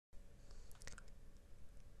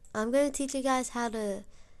I'm going to teach you guys how to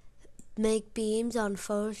make beams on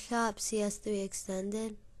Photoshop CS3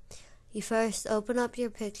 Extended. You first open up your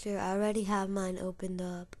picture. I already have mine opened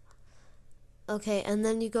up. Okay, and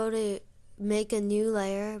then you go to make a new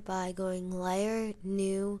layer by going Layer,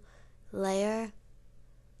 New, Layer,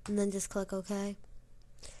 and then just click OK.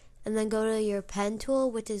 And then go to your pen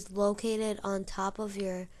tool, which is located on top of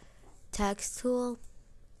your text tool.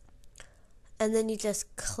 And then you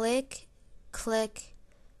just click,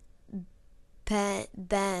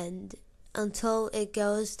 bend until it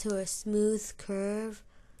goes to a smooth curve.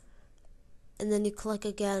 And then you click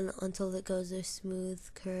again until it goes to a smooth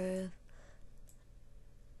curve.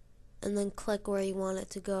 And then click where you want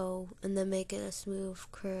it to go and then make it a smooth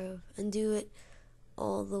curve and do it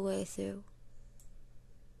all the way through.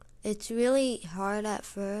 It's really hard at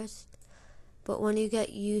first, but when you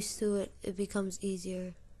get used to it, it becomes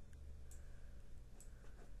easier.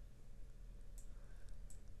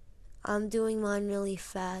 I'm doing mine really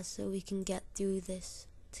fast so we can get through this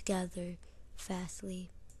together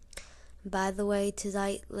fastly. By the way,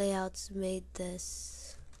 Tizite Layouts made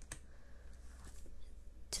this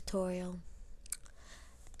tutorial.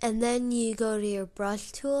 And then you go to your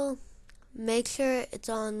brush tool. Make sure it's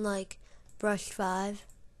on like brush 5.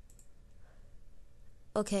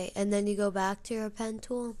 Okay, and then you go back to your pen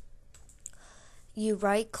tool. You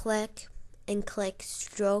right click and click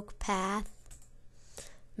stroke path.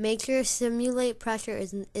 Make sure simulate pressure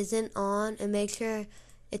isn't on, and make sure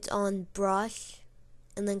it's on brush,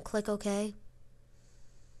 and then click OK.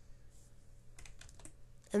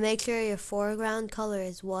 And make sure your foreground color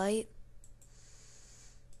is white,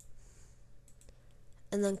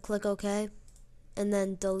 and then click OK. And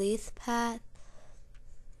then delete path,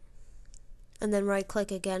 and then right click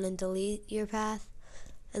again and delete your path.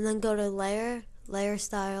 And then go to layer, layer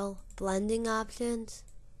style, blending options.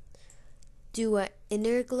 Do an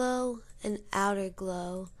inner glow and outer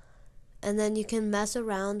glow, and then you can mess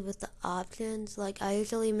around with the options. Like I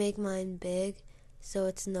usually make mine big so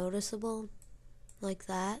it's noticeable, like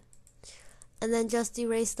that. And then just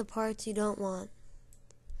erase the parts you don't want.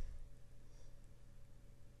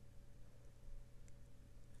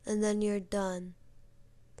 And then you're done.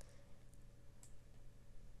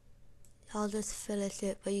 I'll just finish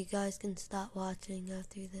it, but you guys can stop watching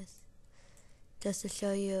after this, just to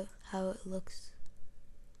show you how it looks.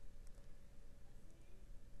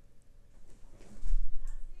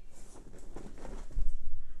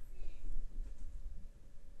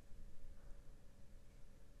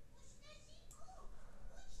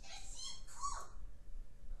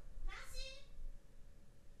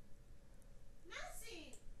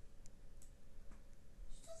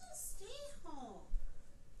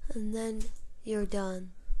 And then you're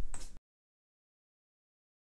done.